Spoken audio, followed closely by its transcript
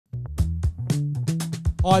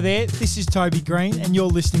Hi there, this is Toby Green and you're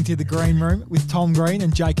listening to The Green Room with Tom Green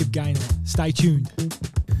and Jacob Gaynor. Stay tuned.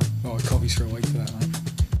 Oh, copies for a week for that, mate.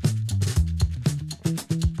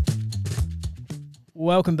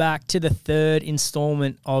 Welcome back to the third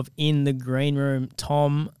instalment of In the Green Room.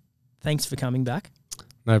 Tom, thanks for coming back.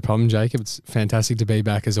 No problem, Jacob. It's fantastic to be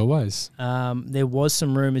back as always. There was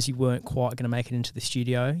some rumours you weren't quite going to make it into the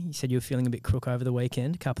studio. You said you were feeling a bit crook over the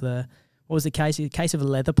weekend. What was the case? A case of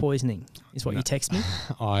leather poisoning is what you text me.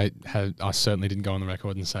 I certainly didn't go on the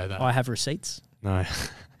record and say that. I have receipts. No.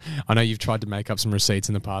 I know you've tried to make up some receipts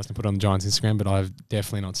in the past and put it on the Giants Instagram, but I've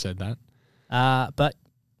definitely not said that. But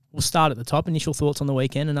we'll start at the top. Initial thoughts on the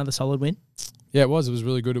weekend, another solid win? Yeah, it was. It was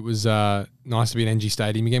really good. It was nice to be at NG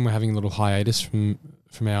Stadium again. We're having a little hiatus from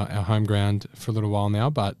our home ground for a little while now,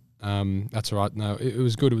 but that's all right. No, it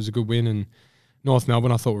was good. It was a good win. And North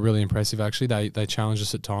Melbourne, I thought, were really impressive, actually. They challenged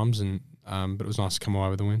us at times, and but it was nice to come away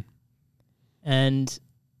with a win. And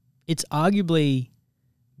it's arguably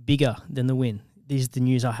bigger than the win. This is the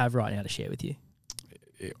news I have right now to share with you.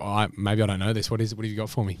 Maybe I don't know this. What is it? What have you got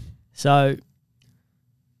for me? So,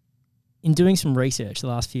 in doing some research the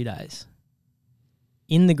last few days,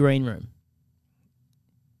 In the Green Room,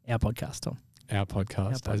 our podcast, Tom. Our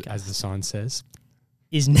podcast. As the sign says.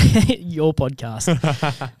 Is your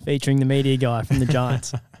podcast featuring the media guy from the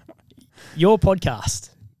Giants. Your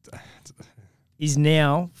podcast is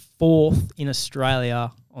now 4th in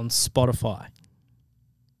Australia on Spotify.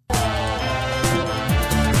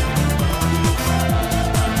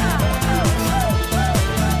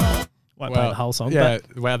 Won't play the whole song. Yeah,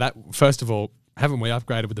 that first of all, haven't we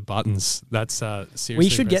upgraded with the buttons? That's seriously we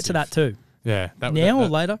should impressive. get to that too. Yeah. Or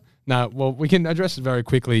later? No, well, we can address it very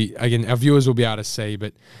quickly. Again, our viewers will be able to see,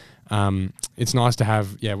 but it's nice to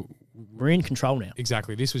have, we're in control now.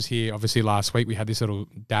 Exactly. This was here, obviously, last week. We had this little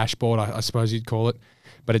dashboard, I suppose you'd call it,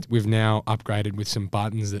 but we've now upgraded with some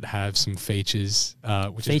buttons that have some features,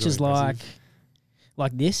 which features is really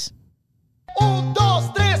like this. 1, 2,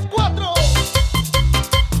 3, 4.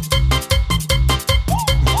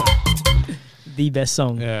 The best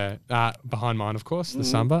song. Yeah, behind mine, of course, the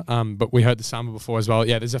Samba. But we heard the Samba before as well.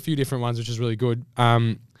 Yeah, there's a few different ones, which is really good.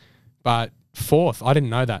 But 4th, I didn't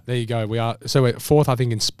know that. There you go. We're 4th, I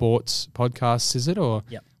think, in sports podcasts, is it? Or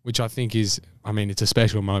yep. Which I think is, it's a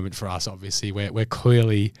special moment for us, obviously. We're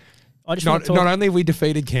clearly... Not only have we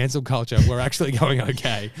defeated cancel culture, we're actually going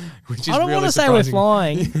okay. Which is I don't really want to say surprising.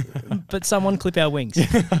 we're flying, but someone clip our wings.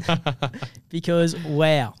 Because,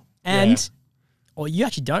 wow. And... Yeah. Or you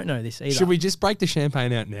actually don't know this either. Should we just break the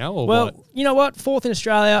champagne out now, or well, what? You know what? 4th in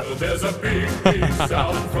Australia. There's a big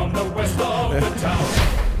sound from the west of the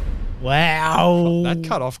town. Wow. That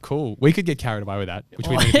cut off cool. We could get carried away with that, which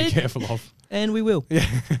we need to be careful of. And we will.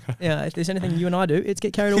 Yeah. If there's anything you and I do, it's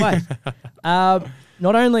get carried away.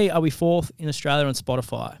 Not only are we 4th in Australia on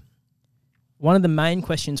Spotify, one of the main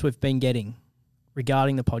questions we've been getting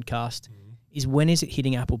regarding the podcast is when is it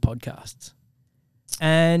hitting Apple Podcasts?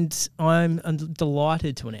 And I'm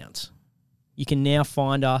delighted to announce you can now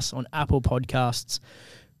find us on Apple Podcasts,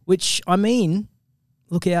 which,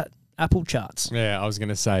 look out, Apple charts. Yeah, I was going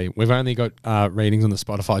to say, we've only got readings on the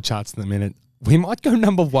Spotify charts at the minute. We might go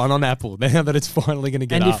number 1 on Apple now that it's finally going to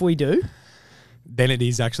get up. And if we do? Then it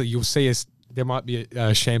is actually, you'll see us, there might be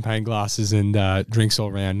champagne glasses and drinks all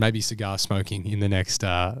around, maybe cigar smoking in the next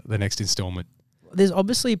installment. There's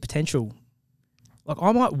obviously potential. Like,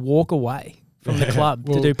 I might walk away from the club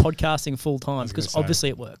to do podcasting full time because obviously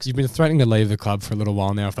it works. You've been threatening to leave the club for a little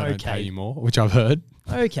while now if they don't pay you more, which I've heard.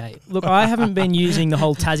 Okay. Look, I haven't been using the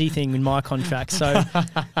whole Tassie thing in my contract, so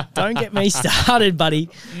don't get me started,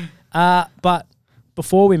 buddy. But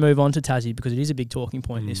before we move on to Tassie, because it is a big talking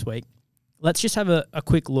point this week, let's just have a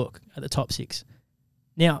quick look at the top 6.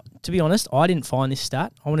 Now, to be honest, I didn't find this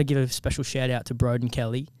stat. I want to give a special shout out to Broden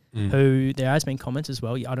Kelly, who there has been comments as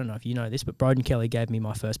well. I don't know if you know this, but Broden Kelly gave me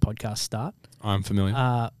my first podcast start. I'm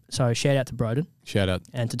familiar. So shout out to Broden. Shout out.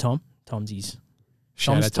 And to Tom. Tom's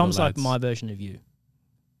like my version of you.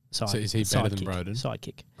 So is he better than Broden?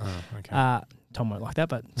 Sidekick. Oh, okay. Tom won't like that,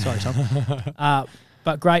 but sorry, Tom.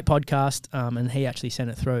 But great podcast, and he actually sent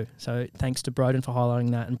it through. So thanks to Broden for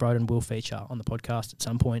highlighting that, and Broden will feature on the podcast at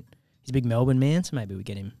some point. He's a big Melbourne man, so maybe we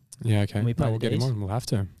get him. Yeah, okay. We'll get him on. We'll have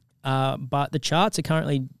to. But the charts are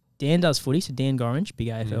currently Dan does footy, so Dan Gorringe, big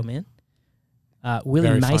AFL man.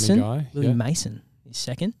 Willie Mason. Funny guy. Willie Mason is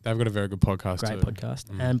second. They've got a very good podcast Great too. podcast.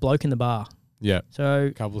 And Bloke in the Bar. Yeah. So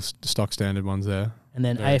a couple of stock standard ones there. And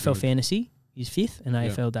then very AFL good. Fantasy is 5th and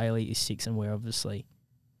AFL Daily is 6th, and we're obviously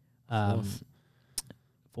 4th.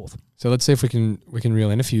 So let's see if we can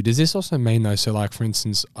reel in a few. Does this also mean though, so like for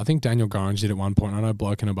instance, I think Daniel Gorringe did at one point, I know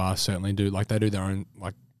Bloke in a Bar certainly do, like they do their own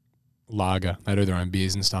like lager. They do their own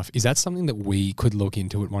beers and stuff. Is that something that we could look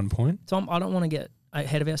into at one point? Tom, I don't want to get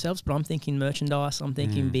ahead of ourselves, but I'm thinking merchandise. I'm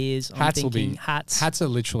thinking beers. I'm thinking hats. Hats are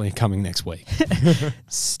literally coming next week.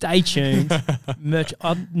 Stay tuned.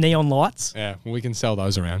 Neon lights. Yeah, well, we can sell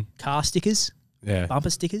those around. Car stickers. Yeah. Bumper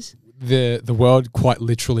stickers. The world quite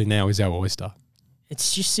literally now is our oyster.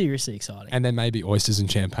 It's just seriously exciting. And there may be oysters and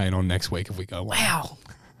champagne on next week if we go. Wow.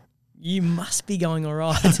 You must be going all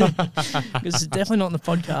right. Because it's definitely not in the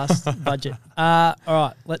podcast budget. All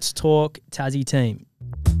right, let's talk Tassie team.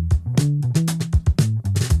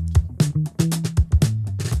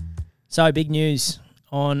 So, big news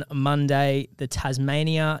on Monday, the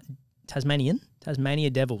Tasmania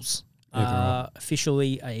Devils are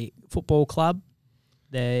officially a football club.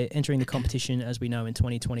 They're entering the competition, as we know, in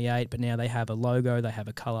 2028, but now they have a logo, they have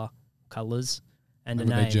a colours, and a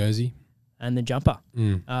name. Their jersey. And the jumper,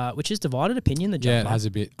 which is divided opinion, the jumper. Yeah, it has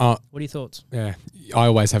a bit. What are your thoughts? Yeah, I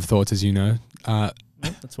always have thoughts, as you know.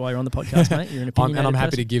 That's why you're on the podcast, mate. You're an opinionated and I'm happy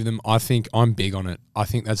person. to give them. I think I'm big on it. I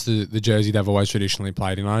think that's the jersey they've always traditionally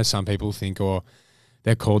played in. I know some people think,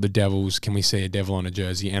 they're called the Devils. Can we see a devil on a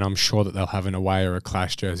jersey? And I'm sure that they'll have an away or a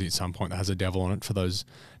clash jersey at some point that has a devil on it for those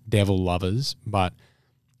devil lovers. But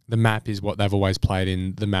the map is what they've always played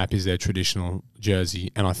in. The map is their traditional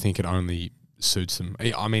jersey, and I think it only suits them.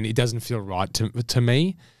 I mean, it doesn't feel right to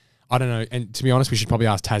me. I don't know. And to be honest, we should probably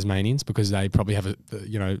ask Tasmanians because they probably have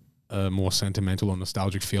a more sentimental or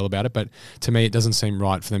nostalgic feel about it. But to me, it doesn't seem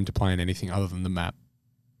right for them to play in anything other than the map.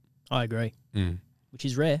 I agree, which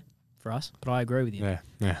is rare for us, but I agree with you.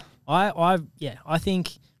 Yeah. I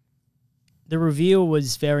think the reveal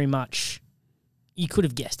was very much. You could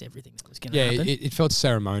have guessed everything that was going to happen. It felt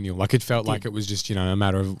ceremonial. Like it felt like it was just a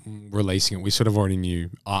matter of releasing it. We sort of already knew.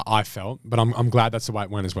 I felt, but I'm glad that's the way it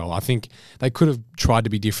went as well. I think they could have tried to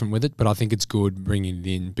be different with it, but I think it's good bringing it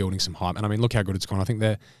in, building some hype. And I mean, look how good it's gone. I think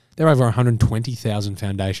they're over 120,000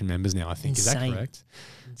 foundation members now. I think Insane. Is that correct?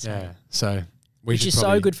 Insane. Yeah. So which is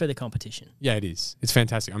so good for the competition. Yeah, it is. It's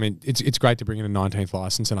fantastic. I mean, it's great to bring in a 19th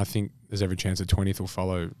license, and I think there's every chance that 20th will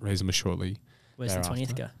follow reasonably shortly. Where's the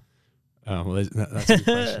 20th go? Oh, well, that's a good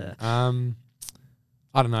question.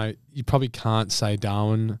 I don't know. You probably can't say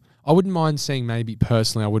Darwin. I wouldn't mind seeing I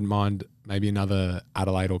wouldn't mind maybe another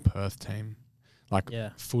Adelaide or Perth team. Like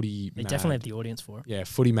footy. They definitely have the audience for it. Yeah,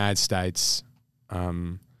 footy mad states.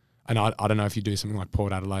 And I don't know if you do something like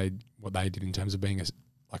Port Adelaide, what they did in terms of being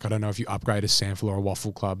I don't know if you upgrade a Sample or a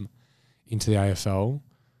Waffle Club into the AFL.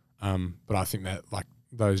 But I think that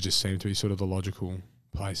those just seem to be sort of the logical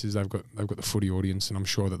places. They've got the footy audience, and I'm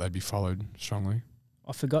sure that they'd be followed strongly.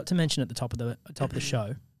 I forgot to mention at the top of the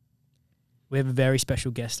show, we have a very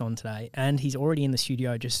special guest on today, and he's already in the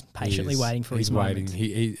studio, just patiently waiting for his moment.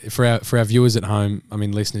 He for our viewers at home. I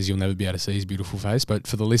mean, listeners, you'll never be able to see his beautiful face, but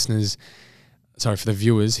for the listeners, for the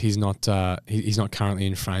viewers, he's not currently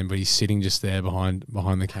in frame, but he's sitting just there behind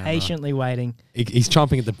the camera, patiently waiting. He's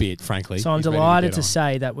chomping at the bit, frankly. So I'm delighted to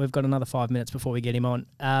say that we've got another 5 minutes before we get him on.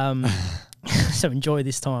 So enjoy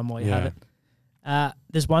this time while you have it.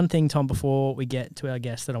 There's one thing, Tom, before we get to our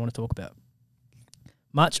guest that I want to talk about.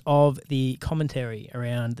 Much of the commentary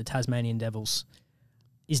around the Tasmanian Devils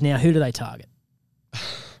is now, who do they target?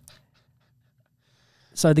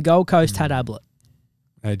 So the Gold Coast had Ablett.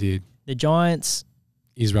 They did. The Giants.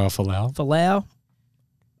 Israel Folau.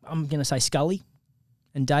 I'm going to say Scully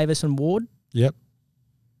and Davis and Ward. Yep.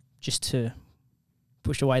 Just to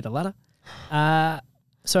push away the ladder.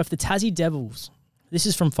 So if the Tassie Devils, this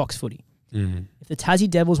is from Fox Footy, if the Tassie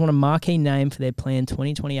Devils want a marquee name for their planned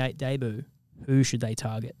 2028 debut, who should they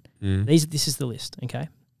target? This is the list, okay?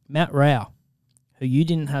 Matt Rao, who you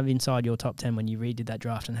didn't have inside your top 10 when you redid that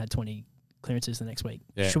draft and had 20 clearances the next week.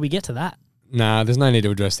 Yeah. Should we get to that? Nah, there's no need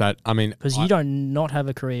to address that. I mean, because you don't not have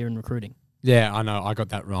a career in recruiting. Yeah, I know. I got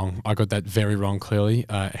that wrong. I got that very wrong, clearly.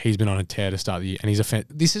 He's been on a tear to start the year, and he's a fan.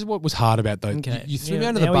 This is what was hard about, though. Okay. You threw me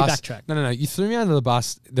under the bus. No. You threw me under the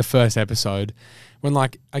bus the first episode when,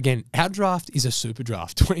 again, our draft is a super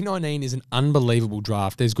draft. 2019 is an unbelievable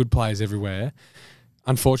draft. There's good players everywhere.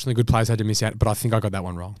 Unfortunately, good players had to miss out, but I think I got that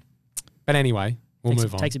one wrong. But anyway, we'll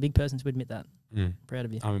move on. It takes a big person to admit that. Proud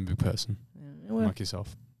of you. I'm a big person. Like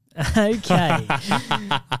yourself. Okay.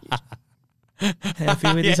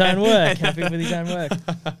 Happy with his own work.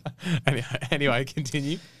 Anyway,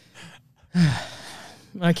 continue.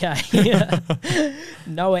 Okay.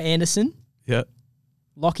 Noah Anderson. Yep.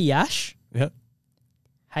 Lockie Ash. Yep.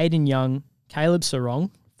 Hayden Young. Caleb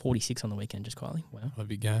Sarong. 46 on the weekend, just quietly. Wow. What a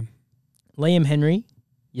big game. Liam Henry.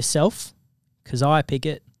 Yourself. Keziah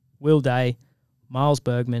Pickett. Will Day. Miles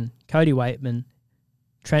Bergman. Cody Waitman.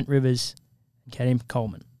 Trent Rivers. And Kadeem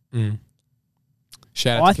Coleman.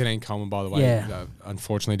 Shout out to Kadeem Coleman, by the way. Yeah.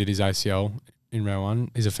 Unfortunately, did his ACL in round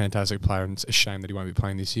 1. He's a fantastic player, and it's a shame that he won't be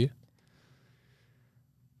playing this year.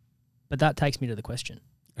 But that takes me to the question.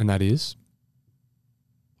 And that is?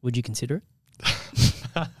 Would you consider it?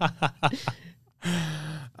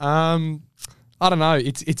 I don't know.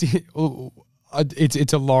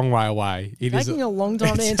 It's a long way away. It is taking a long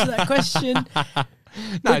time to answer that question.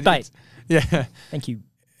 No, Good bait. Yeah. Thank you.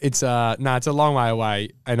 It's it's a long way away,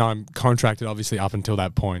 and I'm contracted obviously up until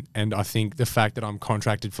that point. And I think the fact that I'm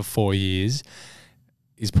contracted for 4 years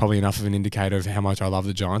is probably enough of an indicator of how much I love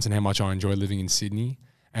the Giants and how much I enjoy living in Sydney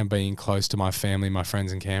and being close to my family, my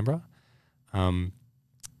friends in Canberra.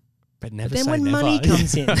 But never then say when never. money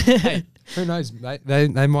comes in, Hey, who knows?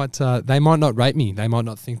 They might not rate me. They might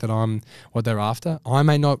not think that I'm what they're after. I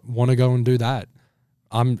may not want to go and do that.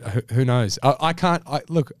 Who knows? I can't.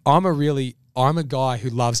 Look, I'm a guy who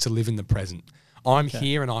loves to live in the present. I'm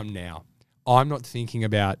here and I'm now. I'm not thinking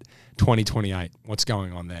about 2028. What's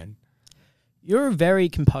going on then? you're a very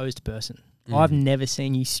composed person. I've never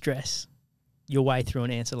seen you stress your way through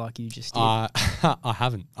an answer like you just did. I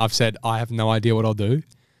haven't. I've said I have no idea what I'll do.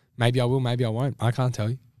 Maybe I will, maybe I won't. I can't tell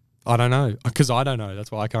you. I don't know because I don't know.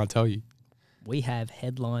 That's why I can't tell you. We have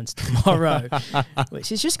headlines tomorrow,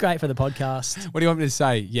 which is just great for the podcast. What do you want me to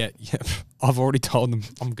say? Yeah. I've already told them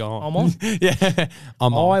I'm gone. I'm on. Yeah.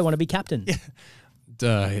 I'm on. I want to be captain.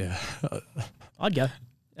 Yeah. I'd go.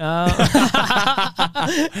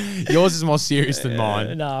 Yours is more serious than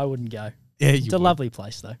mine. No, I wouldn't go. Yeah, It's a lovely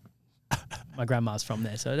place, though. My grandma's from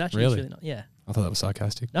there, so it actually is Really? really nice. Yeah. I thought that was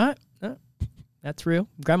sarcastic. No, that's real.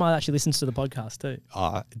 Grandma actually listens to the podcast too.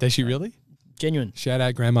 Does she really? Genuine. Shout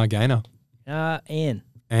out Grandma Gaynor. Anne.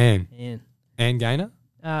 Anne Gaynor?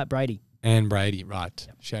 Brady. Anne Brady, right.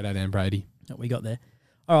 Yep. Shout out Anne Brady. What we got there.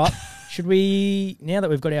 All right. Should we, now that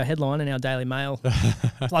we've got our headline and our Daily Mail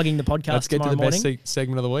plugging the podcast Let's get to tomorrow the morning, best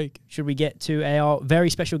segment of the week. should we get to our very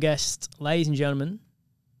special guest, ladies and gentlemen?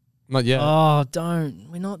 Not yet. Oh, don't.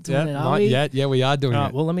 We're not doing it, are not we? yet. Yeah, we are doing All right,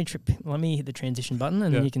 it. well, let me hit the transition button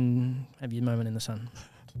and Yeah. then you can have your moment in the sun.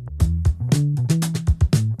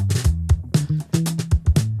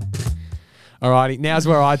 Alrighty, now's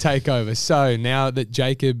where I take over. So now that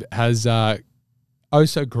Jacob has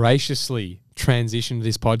so graciously transitioned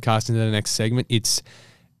this podcast into the next segment, it's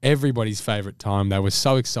everybody's favourite time. They were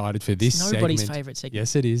so excited for this segment. Nobody's favourite segment.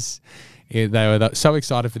 Yes, it is. Yeah, they were so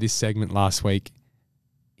excited for this segment last week.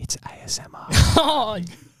 It's ASMR.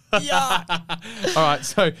 Oh, yuck. All right,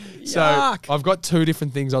 so Yuck. I've got two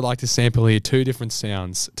different things I'd like to sample here, two different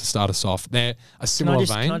sounds to start us off. They're a similar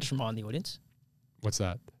vein. Can I just remind the audience What's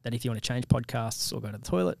that? that if you want to change podcasts or go to the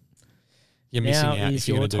toilet, You're missing now out is if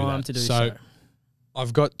you're your going to do time that. to do so.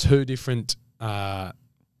 I've got two different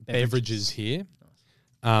beverages here.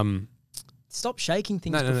 Stop shaking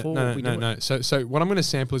things before we do it. No. So what I'm going to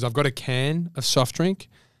sample is I've got a can of soft drink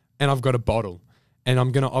and I've got a bottle. And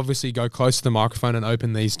I'm going to obviously go close to the microphone and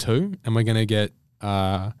open these two. And we're going to get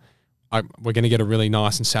a really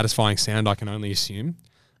nice and satisfying sound, I can only assume.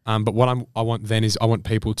 But what I want then is I want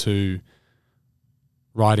people to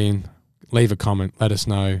write in, leave a comment, let us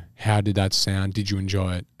know how did that sound, did you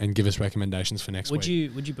enjoy it, and give us recommendations for next week.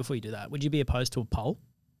 Would you before you do that, would you be opposed to a poll?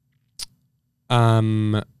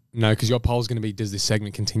 No, because your poll's going to be, does this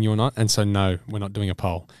segment continue or not? And so, no, we're not doing a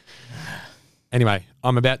poll. Anyway,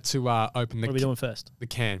 I'm about to open What are we doing first? the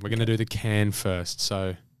can. We're going to do the can first.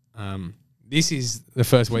 So this is the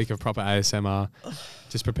first week of proper ASMR.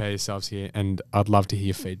 Just prepare yourselves here, and I'd love to hear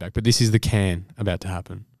your feedback. But this is the can about to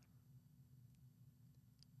happen.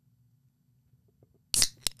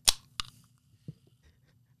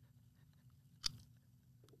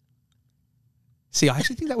 See, I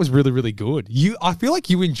actually think that was really, really good. I feel like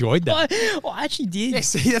you enjoyed that. I actually did. Yeah,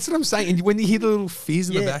 see, that's what I'm saying. And when you hear the little fizz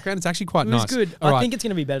in the background, it's actually quite It was nice. good. All I right. think it's going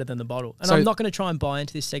to be better than the bottle. And So- I'm not going to try and buy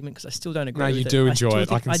into this segment because I still don't agree No, with you it. do I enjoy still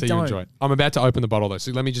it. I think can see you don't. enjoy it. I'm about to open the bottle though,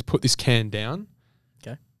 so let me just put this can down.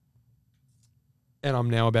 Okay. And I'm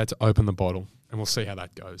now about to open the bottle, and we'll see how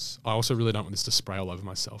that goes. I also really don't want this to spray all over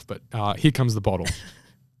myself, but here comes the bottle.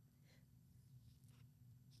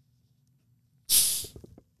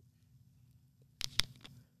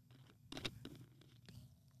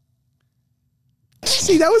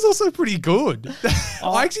 See, that was also pretty good.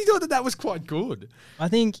 I actually thought that was quite good. I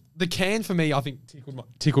think The can for me, I think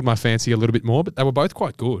tickled my fancy a little bit more, but they were both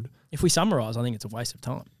quite good. if we summarise, I think it's a waste of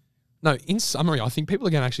time. No, in summary, I think people are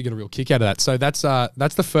going to actually get a real kick out of that. So that's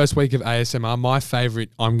the first week of ASMR. My favourite,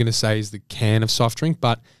 I'm going to say, is the can of soft drink,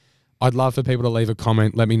 but I'd love for people to leave a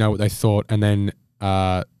comment, let me know what they thought, and then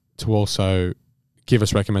to also give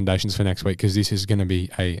us recommendations for next week because this is going to be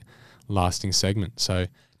a lasting segment. So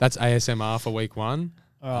that's ASMR for week one.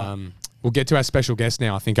 All right. We'll get to our special guest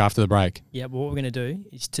now, I think, after the break. Yeah, but what we're going to do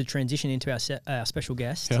is to transition into our special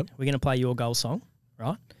guest. Yep. We're going to play your goal song,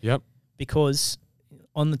 right? Yep. Because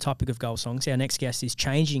on the topic of goal songs, our next guest is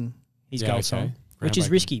changing his goal song, which is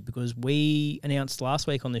Groundbreaking. risky because we announced last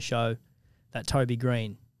week on the show that Toby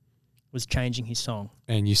Green was changing his song.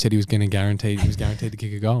 And you said he was guaranteed to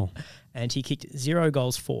kick a goal. And he kicked 0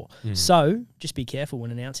 goals for. So just be careful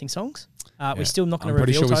when announcing songs. We're still not going to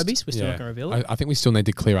reveal Toby's. We're still not going to reveal it. I think we still need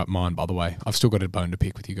to clear up mine, by the way. I've still got a bone to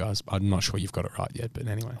pick with you guys. I'm not sure you've got it right yet, but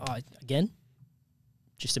anyway. Again,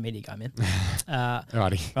 just a minute ago, man.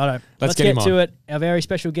 Alrighty. Righto. Let's get him to on. it. Our very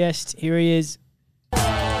special guest. Here he is.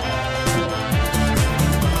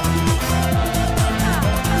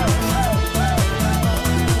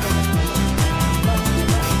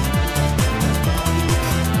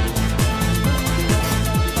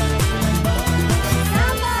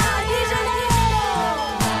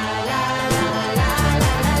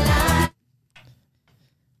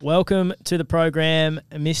 Welcome to the program,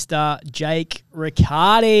 Mr. Jake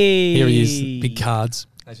Riccardi. Here he is. Big cards.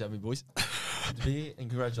 Thanks for having me, boys. Good to be here, and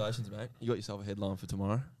congratulations, mate. You got yourself a headline for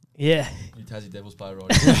tomorrow. Yeah. You Tassie Devils player right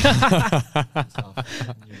now.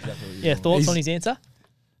 Yeah, thoughts on his answer?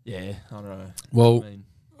 Yeah, I don't know. Well,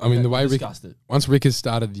 I mean the way Rick, discussed it. once Rick has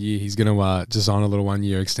started the year, he's going to just sign a little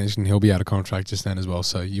 1-year extension. He'll be out of contract just then as well,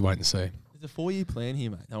 so you wait and see. There's a 4-year plan here,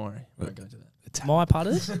 mate. Don't worry. We won't go into that. My part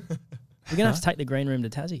of this? We're going to have to take the green room to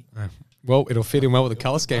Tassie. Well, it'll fit in well with the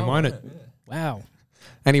colour scheme, won't it? Yeah. Wow.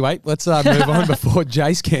 Anyway, let's move on before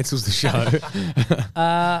Jace cancels the show.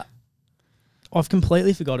 I've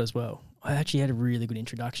completely forgot as well. I actually had a really good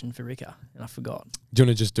introduction for Ricker, and I forgot. Do you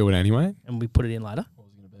want to just do it anyway? And we put it in later. What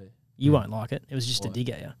was it going to be? You won't like it. It was just a What? dig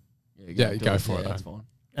at you. Yeah, go for it, That's though. fine.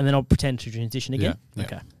 And then I'll pretend to transition again. Yeah.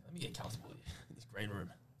 Okay. Let me get comfortable in this green room.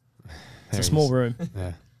 It's a small room.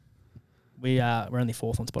 Yeah. We're only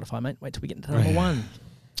 4th on Spotify, mate. Wait till we get into number 1.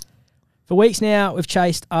 For weeks now, we've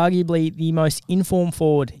chased arguably the most informed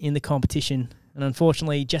forward in the competition, and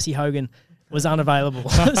unfortunately, Jesse Hogan was unavailable.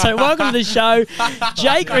 So welcome to the show,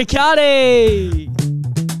 Jake Riccardi.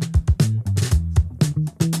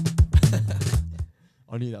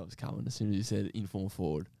 I knew that was coming as soon as you said inform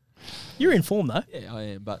forward. You're informed though. Yeah, I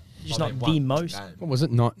am, but You're just I not mean, the one most. game. What was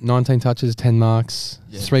it? 19 touches, 10 marks,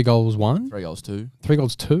 Yeah. 3 goals, 1? 3 goals, 2. 3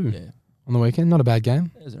 goals, 2 Yeah. on the weekend. Not a bad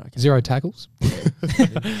game. It was an okay. 0 tackles.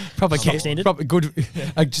 Probably Substandard. probably good.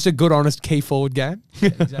 Just a good, honest key forward game. Yeah,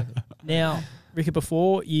 exactly. Now, Ricky,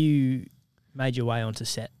 before you made your way onto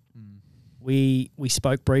set, we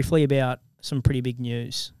spoke briefly about some pretty big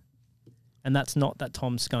news, and that's not that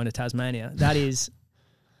Tom's going to Tasmania. That is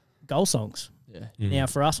goal songs. Yeah. Now,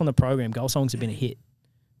 for us on the program, goal songs have been a hit.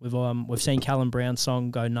 We've seen Callum Brown's song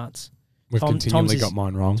go nuts. We've Tom's continually is- got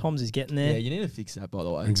mine wrong. Tom's is getting Yeah, there. you need to fix that, by the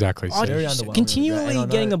way. Exactly. I'm very So underwhelming. continually And I know-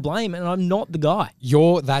 getting the blame, and I'm not the guy.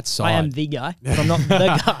 you're that side. I am the guy, but I'm not the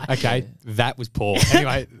guy. Okay, that was poor.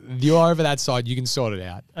 Anyway, you're over that side. You can sort it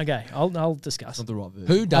out. Okay, I'll discuss. It's not the right version.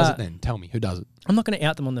 Who does it then? Tell me. Who does it? I'm not going to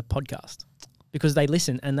out them on the podcast because they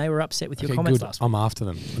listen and they were upset with your comments good. last week. I'm after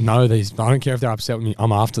them. No, I don't care if they're upset with me.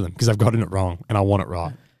 I'm after them because I've gotten it wrong and I want it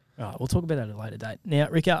right. All right, we'll talk about that at a later date. Now,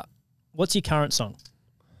 Ricka, what's your current song?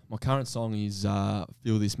 My current song is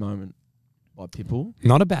Feel This Moment by Pitbull.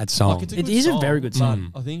 Not a bad song. Like, it's It good is a song, very good but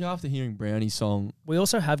song. I think after hearing Brownie's song, We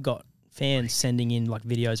also have got fans sending in like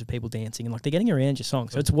videos of people dancing and like they're getting around your song,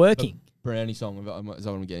 so it's working. Brownie song is that what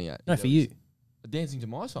I'm getting at. No, for you. Dancing to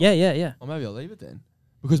my song. Yeah. Or maybe I'll leave it then.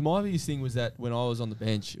 Because my biggest thing was that when I was on the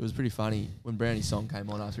bench, it was pretty funny when Brownie's song came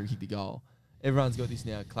on after he kicked the goal. Everyone's got this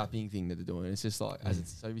now clapping thing that they're doing. It's just like, as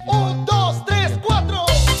it's so.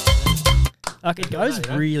 Like it goes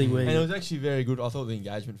really And it weird. was actually very good. I thought the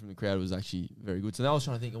engagement from the crowd was actually very good. So now I was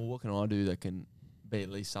trying to think, well, what can I do that can be at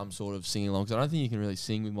least some sort of singing along? Because I don't think you can really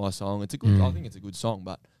sing with my song. It's a good. I think it's a good song,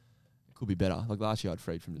 but it could be better. Like last year, I'd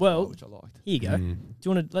freed from the Well, which I liked. Here you go. Do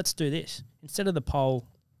you want to? Let's do this instead of the poll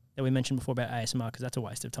that we mentioned before about ASMR because that's a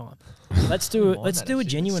waste of time. Let's do a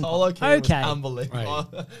genuine poll. Okay.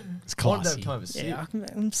 Unbelievable. It's classy. Yeah,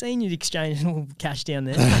 I'm seeing you exchange a little cash down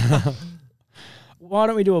there. Why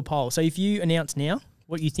don't we do a poll? So if you announce now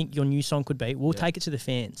what you think your new song could be, we'll take it to the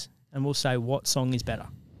fans and we'll say what song is better.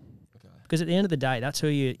 Okay. Because at the end of the day, that's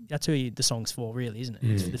who the song's for, really, isn't it?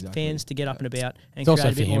 It's for the Exactly. fans to get up and about and It's also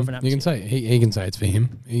create a for bit more him. of an You atmosphere. can say he can say it's for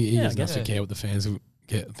him. He Yeah, I doesn't have guess. to care what the fans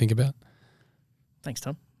think about. Thanks,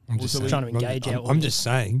 Tom. I'm just Also, trying to engage our I'm audience. just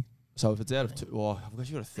saying. So if it's out of two, I've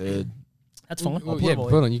actually got a third. That's fine. Well, put yeah, them all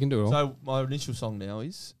put in. on. You can do it all. So my initial song now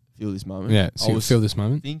is Feel This Moment. Yeah. I So you was feel this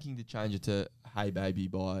moment. thinking to change it to Hey Baby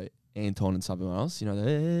by Anton and someone else. You know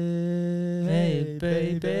the Hey,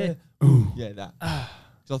 baby. Yeah, that.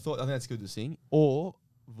 So I think that's good to sing. Or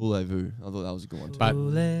Voulez-vous. I thought that was a good one too.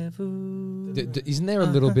 But isn't there a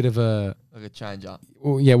little bit of a Like a change up.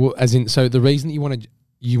 well, yeah, well, as in, so the reason that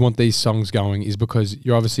you want these songs going is because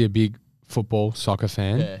you're obviously a big football soccer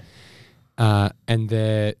fan, and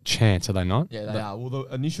they're chants, are they not? Yeah, they are. Well,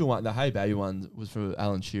 the initial one, the Hey Baby one, was for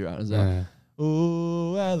Alan Shearer. It was like,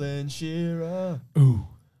 "Oh, Alan Shearer, Ooh,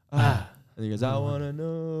 and he goes, "I want to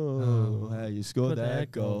know how you scored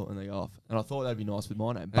that goal," and they go off. And I thought that'd be nice with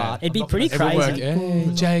my name, but It'd be I'm not pretty gonna- it would work. crazy.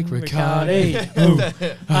 Hey, Jake Riccardi.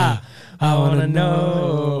 Riccardi. I want to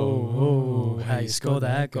know how you score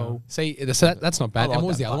that goal. See, so that's not bad. I like and what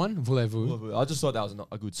was that the other part. one? Voulez-vous. Voulez-vous. I just thought that was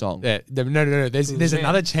a good song. Yeah, no. There's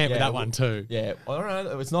another chant with Yeah, that one too. Yeah, I don't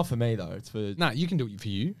know. It's not for me though. It's for No, you can do it for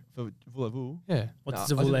you. Voulez-vous. Yeah, What's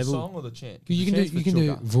No, the is it voulez-vous? song or the chant? you The can do. chant's You for can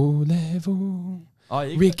do Chuka. Voulez-vous. Oh,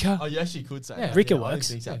 you Ricca. Oh, you actually could say Yeah. that. Ricca I don't works.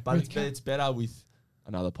 think so. Yeah, But Ricca. it's better with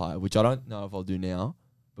another player, which I don't know if I'll do now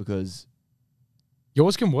because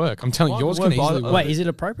Yours can work. I'm telling you, Mine yours can can work by easily the- work. Wait, is it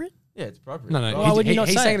appropriate? yeah, it's appropriate. No. Why would you not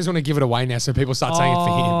he's say saying it? he doesn't want to give it away now, so people start saying it for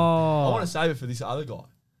him. I Oh. want to save it for this other guy.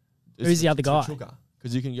 Who's the other guy?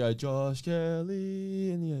 Because you can go Josh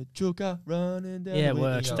Kelly and you go Chuka running down. Yeah, the it wing,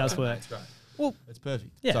 works, and it you go, does "Okay, work." It's great. Well, It's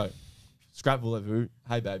perfect. yeah. So, scrap Voulez-vous,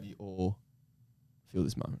 Hey Baby, or Feel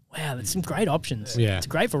This Moment. Wow, that's some great options. Yeah. It's a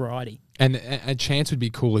great variety. And a chance would be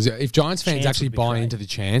cool. If Giants fans Chance actually would be buy great. into the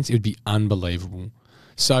chance, it would be unbelievable.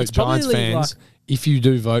 So It's Giants probably fans, if you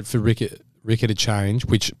do vote for Ricca to change,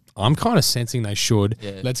 which I'm kind of sensing they should,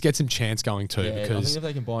 Yeah. let's get some chance going too. Yeah, I think because if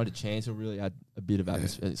they can buy into chance, it'll really add a bit of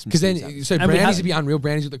atmosphere. then, so And we Brownies have- would be unreal.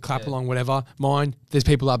 Brownies with the clap Yeah. along, whatever. Mine, there's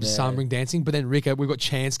people up to Yeah. Sunbring dancing, but then Ricca, we've got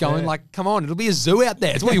chance going. Yeah. Like, come on, it'll be a zoo out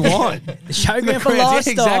there. It's what you want. The showground for crowds, yeah,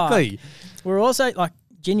 lifestyle. exactly. We're also like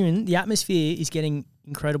genuine. The atmosphere is getting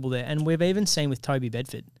incredible there, and we've even seen with Toby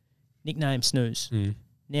Bedford, nicknamed Snooze. Mm.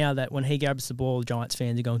 Now that when he grabs the ball, Giants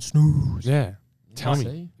fans are going Snooze. Yeah. Tell me.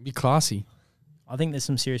 See? Be classy. I think there's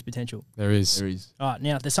some serious potential. There is. There is. All right,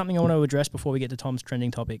 now there's something I want to address before we get to Tom's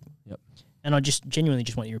trending topic. Yep. And I just genuinely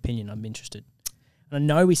just want your opinion. I'm interested. And I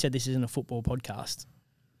know we said this isn't a football podcast.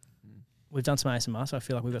 We've done some ASMR, so I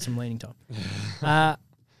feel like we've got some leaning time. I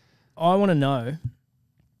want to know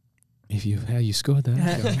How you scored that?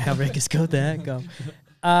 how Rick scored that goal.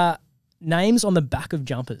 Names on the back of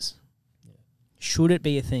jumpers. Should it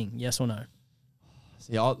be a thing? Yes or no?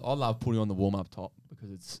 See, I love putting on the warm up top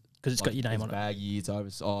because it's Because it's got your name on it. baggy, it's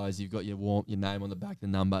oversized. You've got your name on the back, the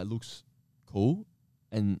number. It looks cool,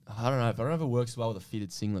 and I don't know if it works well with a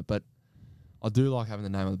fitted singlet, but I do like having the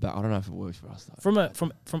name on the back. I don't know if it works for us though.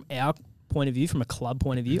 From our point of view, from a club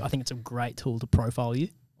point of view, I think it's a great tool to profile you.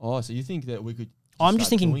 Oh, so you think that we could? I'm just start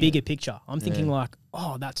thinking doing bigger it? picture. I'm thinking Yeah. like,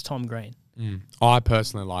 oh, that's Tom Green. I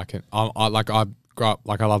personally like it. I grew up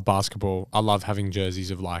I love basketball. I love having jerseys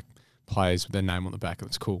of like players with their name on the back.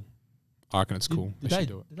 It's cool. I reckon it's cool. Did They they should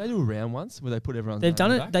do it. Did they do a round once where they put everyone's They've name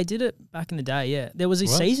done on it. the back? They did it back in the day. Yeah, there was a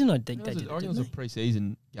What? season. I think I they reckon did. it was Didn't a they?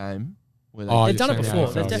 pre-season game where they. Oh, They've you've done it seen before.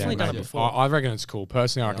 NFL, They've definitely done it maybe. before. I reckon it's cool.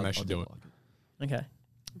 Personally, I reckon they should do it. Okay,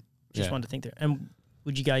 just Yeah. wanted to think there. And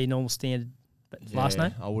would you go your normal standard last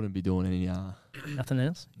name? I wouldn't be doing any. Nothing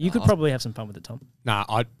else. You could I- probably have some fun with it, Tom. Nah,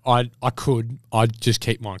 I could. I'd just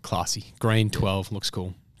keep mine classy. Green 12 looks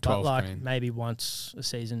cool. But 12 like green. maybe once a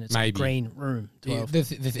season, it's Maybe. a green room. 12. The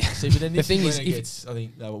See, but then The this thing is is, when it gets, I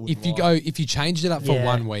think that would if you changed it up for Yeah.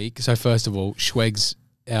 1 week, so first of all, Schweg's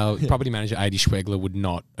our property manager 80 Schwegler would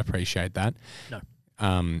not appreciate that. No.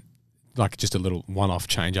 Like just a little one-off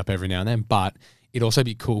change up every now and then, but it'd also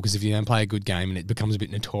be cool because if you then play a good game and it becomes a bit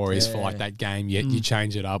notorious for like Yeah. that game, you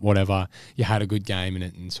change it up, whatever. You had a good game in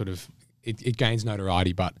it, and sort of it gains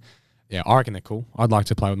notoriety. But yeah, I reckon they're cool. I'd like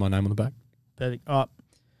to play with my name on the back. Perfect. All right.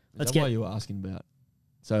 That's Let's get- what you were asking about.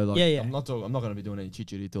 So like, Yeah. I'm not going to be doing any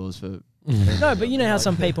chicharitos for. No, but you know how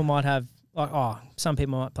some people might have like, some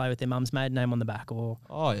people might play with their mum's maiden name on the back, or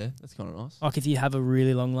Oh yeah, that's kind of nice. like if you have a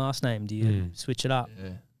really long last name, do you switch it up? Yeah.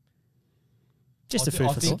 Just a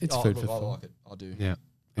food for thought. It's food for I thought. like it. I do. Yeah,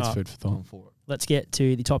 it's Oh. food for I'm thought. for it. Let's get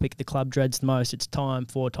to the topic the club dreads the most. It's time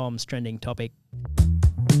for Tom's trending topic.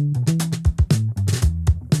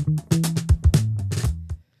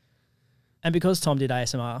 And because Tom did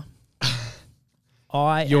ASMR,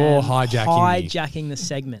 You're am hijacking me. hijacking the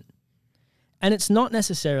segment. And it's not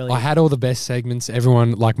necessarily I had all the best segments.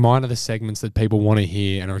 Everyone, like mine are the segments that people want to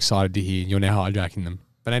hear and are excited to hear. You're now hijacking them.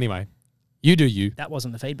 But anyway, you do you. that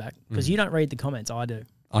wasn't the feedback because you don't read the comments. I do.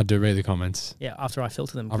 I do read the comments. Yeah, after I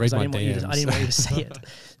filter them. I because read I my didn't want you DMs. to see it.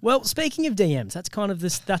 Well, speaking of DMs, that's kind of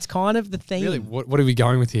the theme. Really, what are we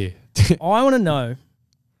going with here? I want to know,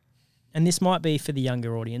 and this might be for the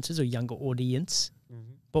younger audiences or younger audience,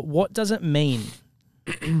 but what does it mean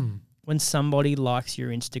when somebody likes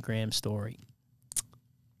your Instagram story?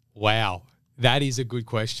 Wow. That is a good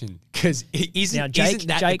question. Because isn't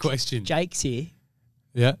that the question? Jake's here,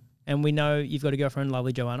 Yeah. and we know you've got a girlfriend,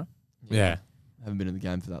 lovely Joanna. Yeah. I haven't been in the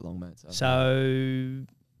game for that long, mate. So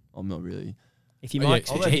I'm not really. if you might,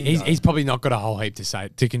 He's probably not got a whole heap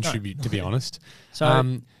to contribute, to be honest.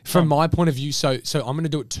 So from my point of view, so I'm going to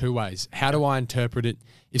do it two ways. How do I interpret it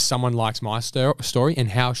if someone likes my story, and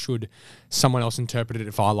how should someone else interpret it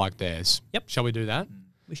if I like theirs? Yep. Shall we do that?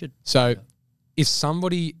 we should. So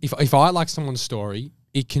if I like someone's story,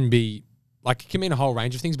 it can be like, it can mean a whole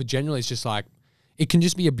range of things, but generally it's just like, it can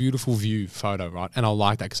just be a beautiful view photo, right? And I'll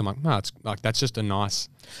like that because I'm like, no, it's like, that's just a nice.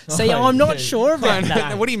 See, I'm not sure about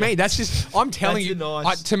that. What do you mean? That's just, I'm telling you,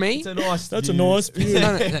 to me, It's a nice. That's a view. nice view.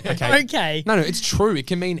 okay. Okay. No, it's true. It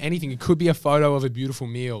can mean anything. It could be a photo of a beautiful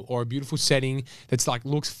meal or a beautiful setting that's like,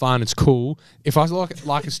 looks fun, it's cool. If I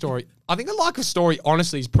like a story, I think a story,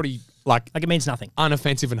 honestly, is pretty like Like it means nothing.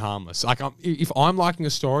 unoffensive and harmless. Like if I'm liking a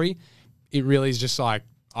story, it really is just like,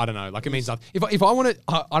 I don't know, like it means nothing. If I want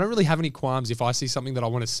to, I don't really have any qualms if I see something that I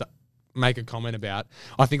want to make a comment about.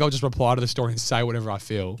 I think I'll just reply to the story and say whatever I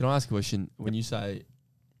feel. Can I ask a question? When you say,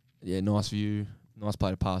 yeah, nice view, nice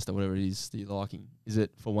plate of pasta, whatever it is that you're liking, is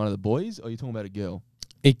it for one of the boys or are you talking about a girl?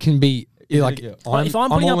 It can be like, if I'm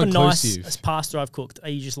putting up a all-inclusive. nice pasta I've cooked, are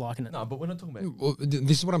you just liking it? No, but we're not talking about. Well,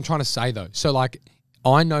 this is what I'm trying to say though. So like,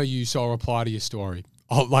 I know you, so I'll reply to your story.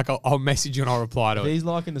 I'll message you and I'll reply to If it. he's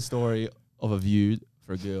liking the story of a view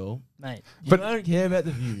for a girl, Mate. But- I don't care about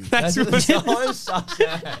the view. That's what I'm saying.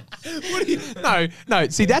 What do you, no.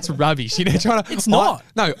 See, that's rubbish. You know, trying to. It's not.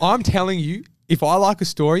 I'm telling you, if I like a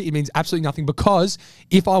story, it means absolutely nothing. Because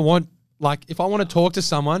if I want to talk to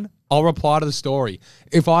someone, I'll reply to the story.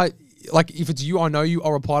 If it's you, I know you,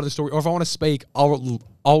 I'll reply to the story. Or if I want to speak,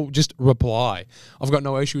 I'll just reply. I've got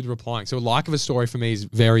no issue with replying. So, like of a story for me is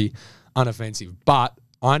very unoffensive. But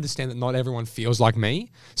I understand that not everyone feels like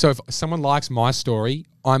me. So if someone likes my story,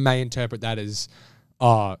 I may interpret that as,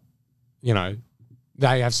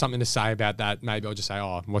 they have something to say about that. Maybe I'll just say,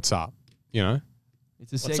 oh, what's up? You know?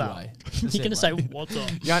 It's a What's up? segue. You're going to say, what's up?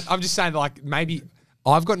 Yeah, I'm just saying, like, maybe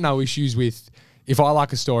I've got no issues with, if I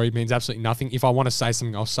like a story, it means absolutely nothing. If I want to say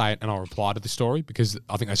something, I'll say it and I'll reply to the story because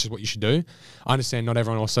I think that's just what you should do. I understand not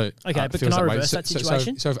everyone also Okay, but feels can I that way. reverse that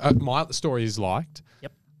situation? So if my story is liked,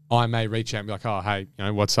 Yep. I may reach out and be like, oh, hey,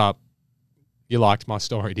 what's up? You liked my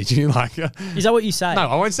story, did you? Like, Is that what you say? no,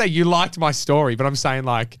 I won't say you liked my story, but I'm saying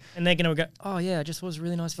like, And they're going to go, oh, yeah, it just was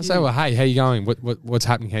really nice I'll view. say, well, hey, how you going? What's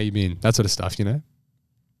happening? How you been? That sort of stuff, you know?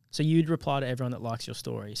 So you'd reply to everyone that likes your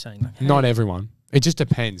story saying, like, hey, Not everyone. It just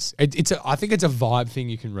depends. I think it's a vibe thing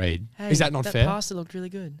you can read. hey, Is that not fair? That pasta looked really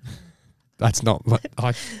good. That's not.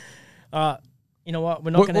 You know what?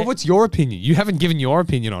 We're not going to... What's your opinion? You haven't given your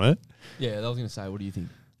opinion on it. Yeah, I was going to say, what do you think?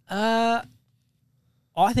 I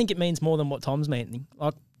think it means more than what Tom's meaning.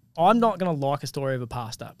 Like, I'm not going to like a story of a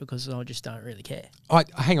pasta because I just don't really care.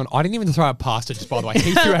 Hang on. I didn't even throw out pasta, just by the way.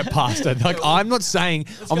 He threw out pasta. Like, I'm not saying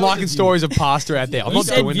I'm go liking with stories of pasta out there. I'm You not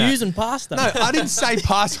said doing views that. and pasta. No, I didn't say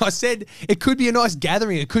pasta. I said it could be a nice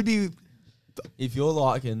gathering. It could be. If you're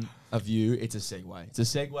liking a view, it's a segue. It's a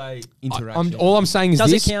segue interaction. All I'm saying is Does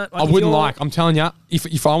it this. count? Like, I if wouldn't you're- like. I'm telling you,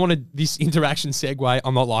 if I wanted this interaction segue,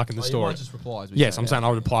 I'm not liking the You story. might just reply. as we Yes, say I'm that. saying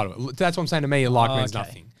I'll reply to it. That's what I'm saying to me. A like means okay.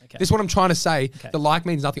 nothing. Okay. This is what I'm trying to say. Okay. The like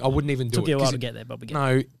means nothing. I wouldn't even do Took it. you a while 'cause to get there, but we get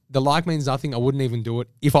No, the like means nothing. I wouldn't even do it.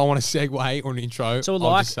 If I want a segue or an intro, So a I'll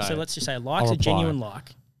like, just say so it. let's just say a like's I'll a genuine reply.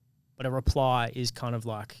 like, but a reply is kind of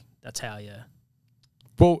like, that's how you...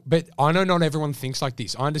 Well, but I know not everyone thinks like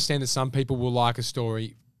this. I understand that some people will like a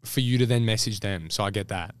story for you to then message them. So I get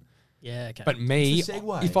that. Yeah, okay. But me, It's a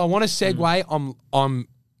segue. if I want a segue, I'm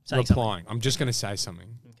Saying replying. I'm just going to say something.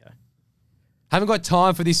 Okay. Haven't got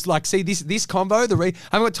time for this. Like, see this combo. Haven't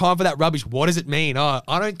got time for that rubbish. What does it mean? Oh,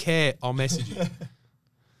 I don't care. I'll message you.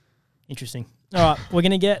 Interesting. All right, we're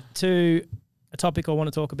going to get to a topic I want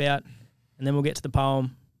to talk about, and then we'll get to the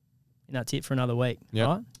poem, and that's it for another week. Yep.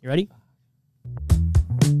 All right, you ready?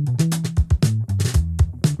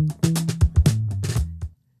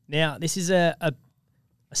 Now, this is a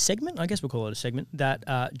segment, I guess we'll call it a segment, that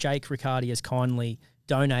Jake Riccardi has kindly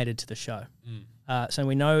donated to the show. So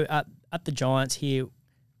we know at the Giants here,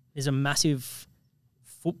 there's a massive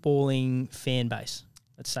footballing fan base.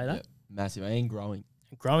 Let's say that. Yeah, massive and growing.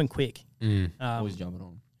 Growing quick. Always jumping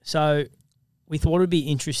on. So we thought it would be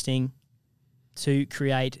interesting to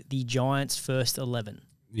create the Giants' first 11.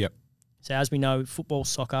 Yep. So as we know, football,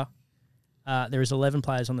 soccer, there is 11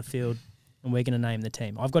 players on the field, and we're going to name the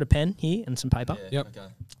team. I've got a pen here and some paper, Yep. Okay.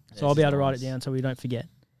 so I'll be able to write it down so we don't forget.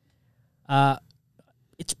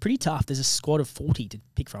 It's pretty tough. There's a squad of 40 to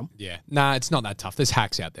pick from. Yeah. Nah, it's not that tough. There's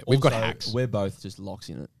hacks out there. We've got Also, hacks. We're both just locks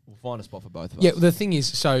in it. We'll find a spot for both of us. Yeah, the thing is,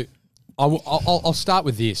 so I'll start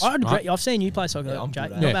with this. I've seen you play soccer, Yeah, I'm Jake.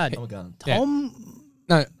 good at Not it. bad. I'm a gun. Yeah. Tom,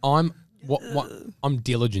 No, I'm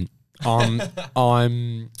diligent.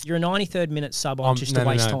 I'm you're a 93rd minute sub on just to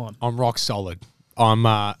waste time. I'm rock solid. And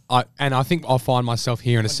I think I'll find myself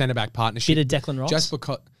here in a centre back partnership. Bit of Declan Rice. Just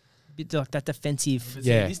because. Bit like that defensive. But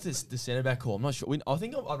Yeah. see, the centre back call. I'm not sure. I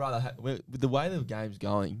think I'd rather with the way the game's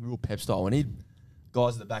going, real pep style. We need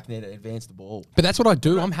guys at the back there to advance the ball. But that's what I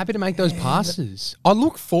do. I'm happy to make those passes. I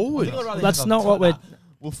look forward. I think I'd rather That's have not what we're.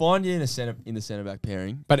 We'll find you in the centre back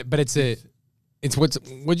pairing. But it's what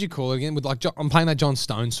do you call it again? With like I'm playing that John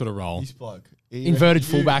Stone sort of role. This bloke, Inverted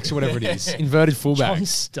fullbacks or whatever it is. Inverted John fullbacks.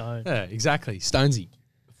 Stone. Yeah, exactly. Stonesy.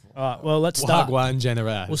 All right. Well, let's start. Wagwan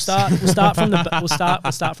generous. We'll start from the.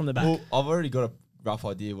 We'll start from the back. Well, I've already got a rough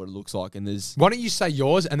idea of what it looks like, and there's. Why don't you say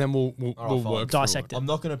yours and then we'll All right, fine. work Dissect through it. I'm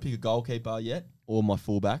not going to pick a goalkeeper yet, or my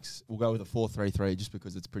fullbacks. We'll go with a 4-3-3 just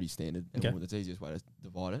because it's pretty standard. And Okay. it's the easiest way to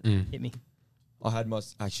divide it. it. Hit me. I have another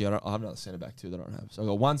centre back too that I don't have. So I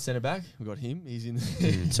got one centre back. We got him. He's in.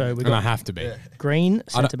 So we And I got have to be. Yeah. green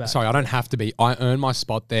centre back. Sorry, I don't have to be. I earn my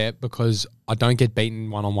spot there because I don't get beaten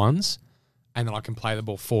one-on-ones, and then I can play the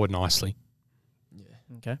ball forward nicely.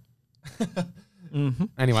 Okay. Mm-hmm.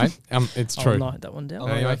 Anyway, it's I'll true. note that one down. I'm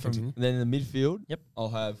gonna Anyway, go from, continue. then in the midfield. Yep. I'll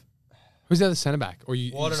have. Who's the other centre back? Or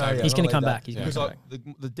you? Well, I you don't say know. that? He's I gonna don't come know back. that. He's gonna Because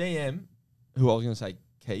come the DM, who I was going to say,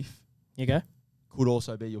 Keith, You go. could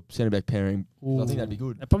also be your centre back pairing. I think that'd be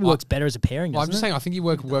good. That probably works better as a pairing. Well, I'm Doesn't just it? saying, I think he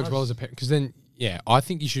works well as a pair. Because then, yeah, I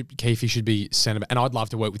think Keefe should be centre back. And I'd love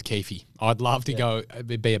to work with Keefe. I'd love to go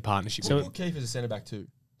be a partnership. So with we've him. got Keith as a centre back too.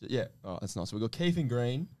 Yeah, oh, that's nice. So we've got Keith and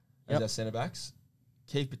Green as Yep. our centre backs.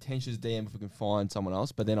 Keith potentially as DM if we can find someone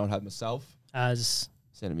else, but then I'd have myself As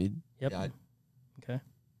centre mid. Yep. Yeah, okay.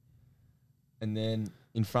 and then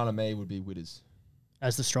in front of me would be Witters.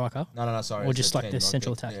 As the striker. No, sorry. Or it's just a like 10, the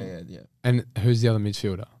central 10. attacking. Yeah. And who's the other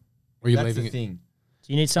midfielder? Or are you That's leaving the it thing.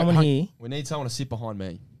 Do you need someone Like, here? We need someone to sit behind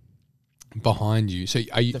me. behind you? So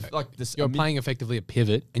are you? You're a mid- playing effectively a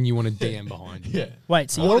pivot, and you want a DM behind you. Yeah. Wait,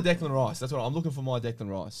 so I you're want a Declan Rice. That's what I'm looking for. My Declan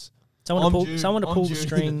Rice. someone to I'm pull the due-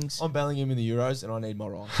 strings. I'm Bellingham in the Euros, and I need my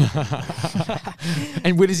Rice.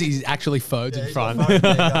 And Witters is actually forwards in he's front. got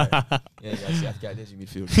phone. There you go, Southgate. There's your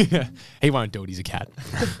midfield. He won't do it. He's a cat.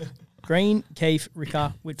 Green, Keith,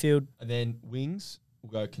 Ricker, Whitfield. And then wings,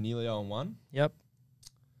 we'll go Cornelio on one. Yep.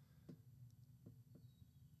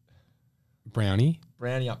 Brownie.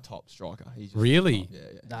 Brownie up top, striker. He's just Really? Yeah.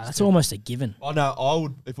 Nah, that's almost a given. Oh no, I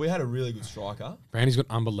would if we had a really good striker. Brownie's got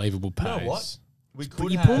unbelievable pace. You know what? We But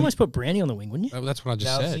could you have. almost put Brownie on the wing, wouldn't you? Well, that's what I just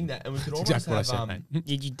Now, I was said. thinking that, and we could That's almost exactly what I have. said,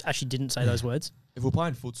 mate. You actually didn't say those words. If we're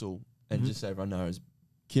playing futsal and Mhm. just so everyone knows,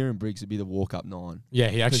 Kieran Briggs would be the walk up 9. Yeah,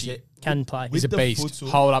 he 'Cause actually. Can play. He's a with the beast. futsal-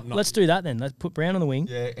 Hold up. No, Let's do that then. Let's put Brown on the wing.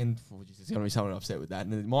 Yeah, and there's going to be someone upset with that,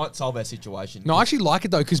 and it might solve our situation. no, I actually like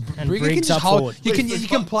it though because And Briggs can Briggs just up hold. forward. You can Briggs, you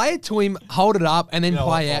can play it to him, hold it up, and then You know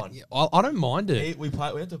play what, out. fine. I don't mind it. We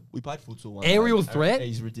played futsal one Aerial day. threat?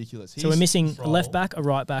 He's ridiculous. So we're missing a left back, a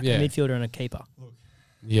right back, Yeah. a midfielder, and a keeper.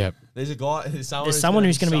 Yeah. There's a guy. There's someone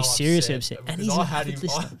who's going gonna to be seriously upset. And because he's I had not him.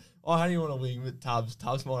 listening. I had him on a wing with Tubbs.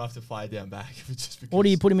 Tubbs might have to play down back. Just because. Or do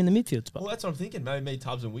you put him in the midfield spot? Well, that's what I'm thinking. Maybe me,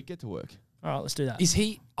 Tubbs, and Wick get to work. All right, let's do that. Is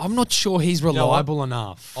he? I'm not sure he's know what? reliable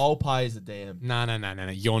enough. I'll play as the DM.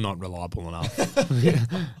 No. You're not reliable enough.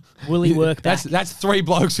 Will he work back? That's three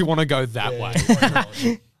blokes who want to go that way.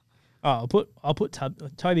 Yeah, Oh, I'll put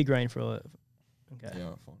Toby Green for a. Okay. yeah,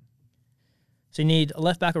 fine. So you need a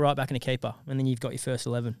left back, a right back, and a keeper, and then you've got your first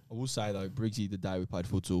 11. I will say though, Briggsy, the day we played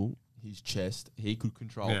futsal, his chest, he could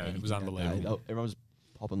control. Yeah, it anything was that day. unbelievable. Everyone was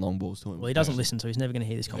popping long balls to him. Well, he doesn't listen, so he's never going to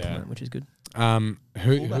hear this compliment, Yeah. which is good. Who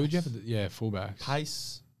Fullbacks. would you have? Yeah, fullbacks.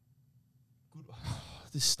 Pace. Good.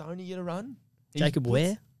 Does Stoney get a run? Jacob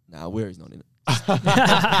Ware? Nah, Ware is not in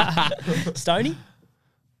it. Stoney?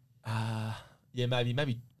 Yeah,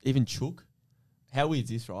 maybe even Chook. How weird is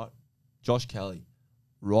this, right? Josh Kelly,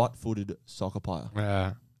 right-footed soccer player.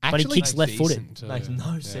 Yeah. But he kicks left-footed. decent too. Makes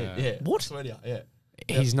no sense. Yeah. What? I swear to you, yeah.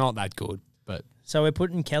 He's not that good, but So we're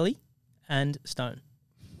putting Kelly and Stone.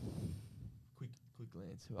 Quick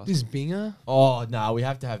glance. Who else? is Binger? Oh no, we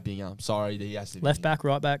have to have Bingham. Sorry, he has to be Left back,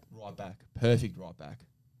 right back. right back, perfect right back.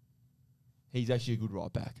 He's actually a good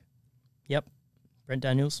right back. Yep. Brent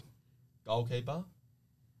Daniels. Goalkeeper,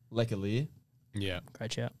 Lecalier, Yeah,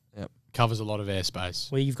 Great shout. covers a lot of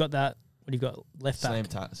airspace. Well, you've got that. What have you got? Left back.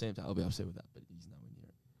 Sam Taylor will be upset with that, but he's nowhere near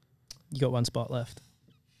it. You got one spot left.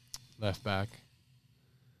 Left back.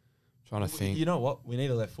 Trying to think. You know what? We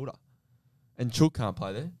need a left footer, and Chook can't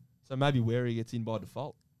play there, so maybe Wary gets in by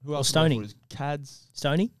default. Who Or else? Stoney. Left-footers? Cads.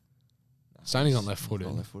 Stoney? Stoney's not He's left-footed.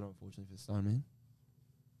 Not left-footed, unfortunately, for Stone, man.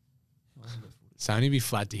 Stoney would be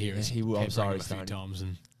flat to hear Yeah, us. he will. I'm keep sorry, bringing him a few Stoney. times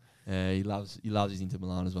and He loves his Inter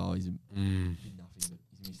Milan as well. He's did nothing, but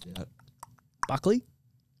he's missed out. Buckley?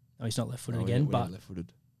 No, he's not left-footed again, we're but left-footed.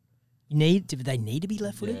 do they need to be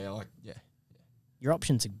left-footed? Yeah. Your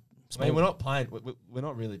options are I mean, we're not playing. We're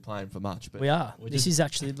not really playing for much, but We are. we're This just- is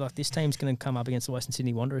actually like this team's going to come up against the Western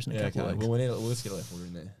Sydney Wanderers in a yeah. couple Okay. of weeks. Well, let's get a left-footer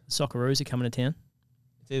in there. Socceroos are coming to town.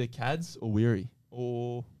 It's either Cads or Weary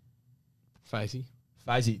or Facey.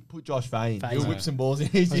 Fazy. Put Josh Fahey in. Fazy. He'll whip some balls in.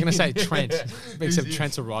 I was going to say Trent, except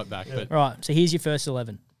Trent's a right back. But Right, so here's your first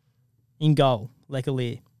 11. In goal,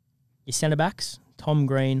 Lecalier. Your centre backs, Tom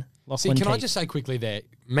Green, see, Lachlan can I Keith. just say quickly there,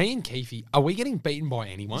 me and Keefe, are we getting beaten by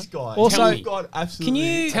anyone? This guy. Also, he's got absolutely can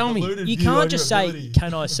you- Tell me. deluded You view over can't just say, ability.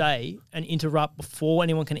 can I say, and interrupt before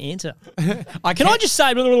anyone can answer. Can Can I just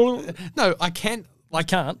say, No, I can't. I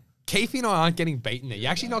can't. Keefe and I aren't getting beaten there. You're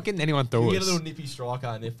actually not getting anyone through You get a us. little nippy striker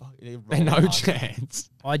and they're fucking. There's no chance.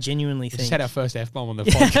 I genuinely We think. said our first F-bomb on the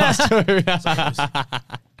podcast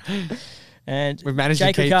too. And We've managed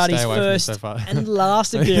Jake to keep Riccardi's stay away from it first so far. and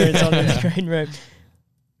last appearance on the green room.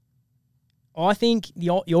 I think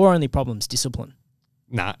your only problem's discipline.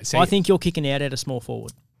 Nah, see, I think you're kicking out at a small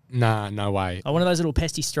forward. nah, no way. Like one of those little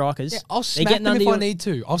pesty strikers. Yeah, I'll They're smack getting them under if I your- need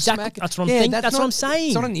to. I'll Exactly, smack. that's what I'm thinking. That's what I'm saying.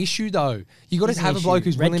 It's not an issue though. You got It's to an have a issue. bloke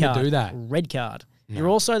who's Red willing card, to do that. Red card. No. You're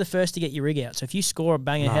also the first to get your rig out. So if you score a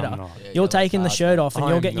banger No, header, I'm not. Yeah, you're yellow taking the cards, shirt mate. off and I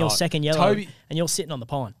you're am getting your not. second yellow Toby- and you're sitting on the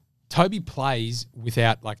pine. Toby plays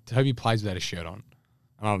without a shirt on.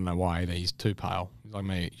 I don't know why either. He's too pale. He's like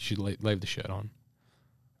me. You should leave the shirt on.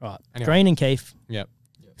 Right. Anyway. Green and Keefe. Yep.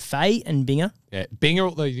 Faye and Binger. Yeah.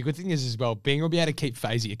 Binger. The good thing is as well, Binger will be able to keep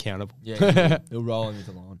Fazy accountable. Yeah, he'll roll into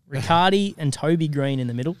the line. Riccardi and Toby Green in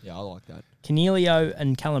the middle. Yeah, I like that. Cornelio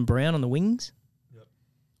and Callum Brown on the wings. Yep.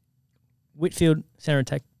 Whitfield, centre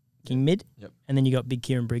attacking mid. Yep. And then you got Big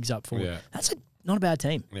Kieran Briggs up forward. Yeah. That's not a bad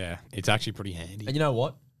team. Yeah. It's actually pretty handy. And you know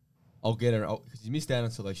what? I'll get it because he missed out on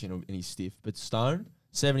selection and he's stiff. But Stone,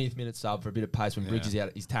 70th minute sub for a bit of pace when Bridge is out.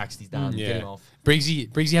 He's taxed. He's done. Yeah. Get him off. Briggsy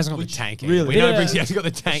hasn't got Which the tank. really- We know Yeah. Briggsy hasn't got the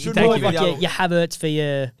tank. Should tank More be of in like it. other- your Havertz for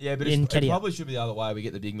your Yeah, but in it Kedia. probably should be the other way. We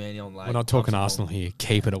get the big man on late. We're not talking Comes Arsenal along. here.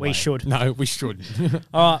 Keep it away. We should. No, we shouldn't.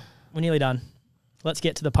 All right, we're nearly done. Let's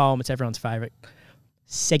get to the poem. It's everyone's favourite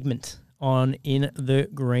segment on In the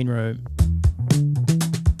Green Room.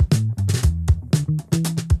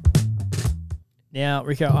 Now,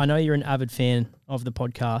 Rico, I know you're an avid fan of the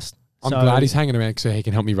podcast. I'm so, glad he's hanging around so he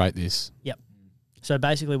can help me rate this. So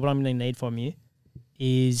basically what I'm going to need from you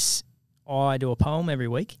is I do a poem every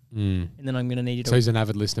week, and then I'm going to need you to... So he's an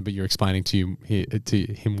avid listener, but you're explaining to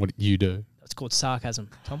him what you do. It's called sarcasm,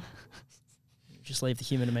 Tom. Just leave the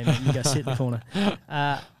humour to me, mate. You go sit in the corner.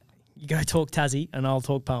 You go talk Tassie, and I'll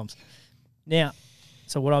talk poems. Now,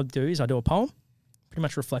 so what I'll do is I do a poem, pretty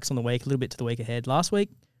much reflects on the week, a little bit to the week ahead. Last week,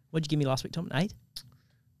 what'd you give me last week, Tom? An 8?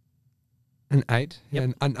 An 8? Yep.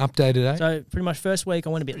 An updated 8? So pretty much first week,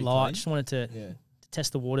 I went a bit Pretty light. clean. Just wanted to Yeah.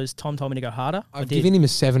 test the waters. Tom told me to go harder. I I've did. given him a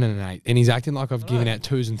 7 and an 8, and he's acting like I've given know. out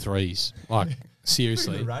 2s and 3s. Like, Pretty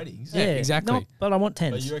seriously. good ratings. Yeah, exactly. not- but I want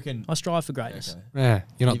But 10s. you reckon? I strive for greatness. Okay. Yeah,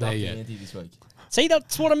 you're not Give up there the yet. ante this week. See,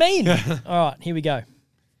 that's what I mean. All right, here we go.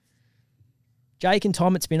 Jake and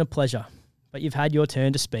Tom, it's been a pleasure, but you've had your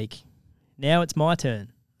turn to speak. Now it's my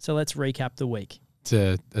turn, so let's recap the week. It's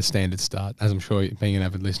a standard start, as I'm sure being an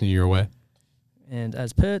avid listener, you're aware. And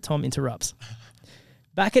as per, Tom interrupts.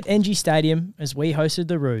 Back at NG Stadium, as we hosted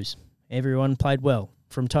the Roos, everyone played well,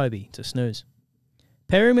 from Toby to Snooze.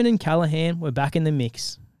 Perryman and Callahan were back in the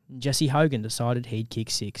mix, and Jesse Hogan decided he'd kick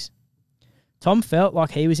 6. Tom felt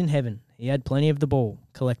like he was in heaven. He had plenty of the ball,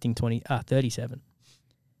 collecting 37.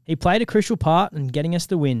 He played a crucial part in getting us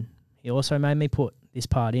the win. He also made me put this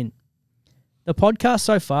part in. The podcast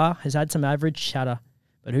so far has had some average chatter,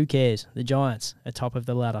 but who cares? The Giants are top of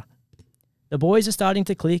the ladder. The boys are starting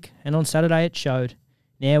to click, and on Saturday it showed.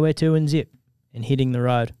 Now we're 2 and zip and hitting the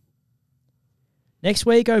road. Next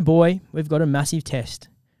week, oh boy, we've got a massive test.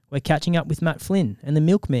 We're catching up with Matt Flynn and the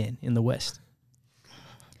Milkman in the West.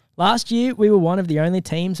 Last year, we were one of the only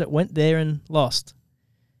teams that went there and lost.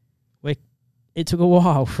 It took a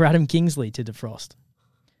while for Adam Kingsley to defrost.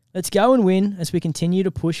 Let's go and win as we continue to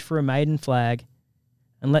push for a maiden flag,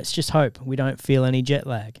 and let's just hope we don't feel any jet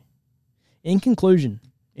lag. In conclusion,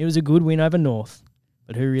 it was a good win over North,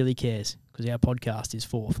 but who really cares? Because our podcast is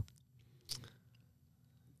 4th.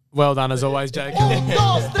 Well done, as always, Jake.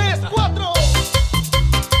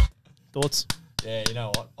 Thoughts? Yeah, you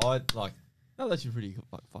know what? That's actually pretty good.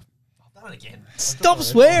 I've done Not again. Stop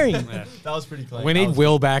swearing. Yeah. That was pretty clean. We need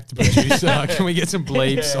Will back to produce. Can we get some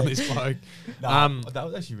bleeps on this bloke? That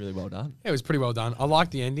was actually really well done. Yeah, it was pretty well done. I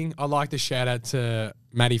like the ending. I like the shout out to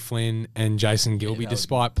Matty Flynn and Jason Gilby,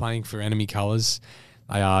 despite playing for enemy colours.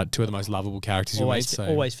 They are two of the most lovable characters you meet. So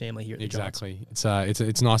Always family here at the exactly. It's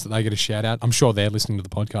nice that they get a shout out. I'm sure they're listening to the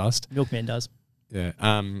podcast. Milkman does. Yeah.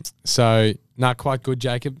 So quite good,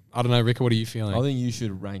 Jacob. I don't know, Ricker. What are you feeling? I think you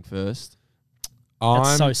should rank first.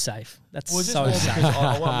 That's so safe. That's Well, just so more safe. because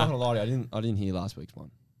I'm not gonna lie to you, I didn't hear last week's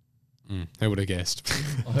one. Who would have guessed?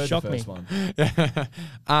 I heard Shock the first me.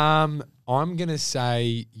 one. I'm gonna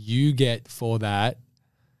say you get for that.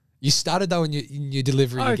 You stuttered though in your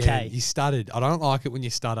delivery Okay. again. You stuttered. I don't like it when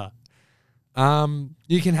you stutter.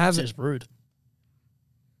 You can have It's it. just rude.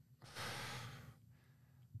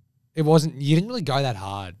 It wasn't. You didn't really go that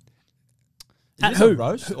hard. At Is this a who?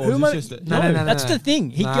 roast, or Who is am this I? just a- No, No. that's the thing.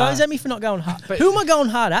 He Nah. goes at me for not going hard. But- Who am I going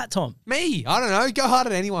hard at, Tom? Me. I don't know. Go hard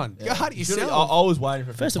at anyone. Go hard at You should've- yourself. I was waiting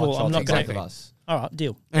for First of all, I'm not both gonna- of us. All right,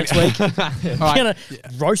 deal. And- Next week, All I'm right. gonna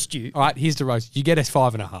roast you. All right. Here's the roast. You get a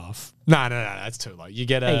 5.5. No. That's too low. You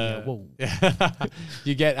get Hey, a. whoa.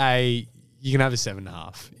 You get a. You can have a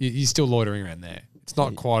 7.5. You're still loitering around there. It's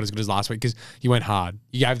not quite as good as last week because you went hard.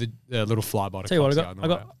 You gave the little flyby to. Tell you what,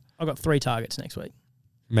 Coxie I got 3 targets next week.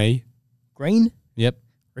 me. Green, Yep.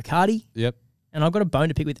 Riccardi, Yep. and I've got a bone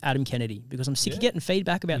to pick with Adam Kennedy because I'm sick of getting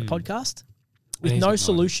feedback about the podcast with he's no got mine.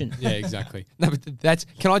 solution. Yeah, exactly. No, but that's.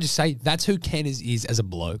 Can I just say that's who Kenners is as a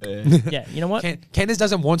bloke. Yeah, you know what? Kenners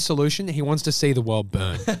doesn't want solution. He wants to see the world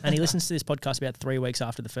burn. And he listens to this podcast about 3 weeks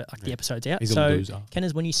after the episode's out. He's a so, loser.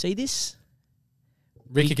 Kenners, when you see this,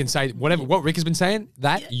 Ricky can say whatever. What Rick has been saying.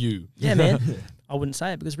 That you. yeah, man, I wouldn't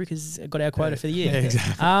say it because Rick has got our quota for the year. Yeah,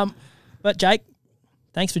 exactly. But Jake,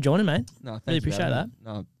 thanks for joining, mate. No, thank Really you for appreciate having me.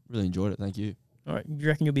 No, really enjoyed it. Thank you. All right, you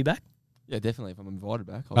reckon you'll be back? Yeah, definitely. If I'm invited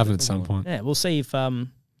back, I'll Have it at definitely some come on. point. Yeah, we'll see if the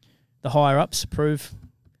higher ups approve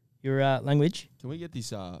your language. Can we get this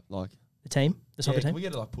the The team, the soccer Can team. we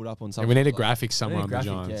get it put up on Yeah, something? we need a like- graphic somewhere on the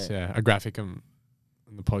graphic, Giants. yeah. Yeah, a graphic on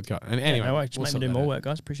the podcast. And anyway, no, just we'll make me sort do that more out. work,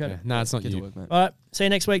 guys. Appreciate Yeah. it. No, it's not Get to you. work, mate. All right, see you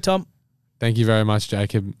next week, Tom. Thank you very much,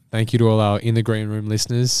 Jacob. Thank you to all our In the Green Room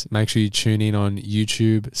listeners. Make sure you tune in on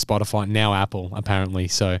YouTube, Spotify, now Apple, apparently.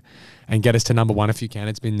 So, and get us to number 1 if you can.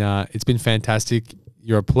 It's been fantastic.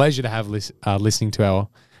 You're a pleasure to have listening to our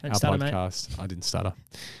Don't stutter, mate. podcast. I didn't stutter.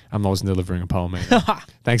 I wasn't delivering a poem either.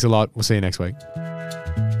 Thanks a lot. We'll see you next week.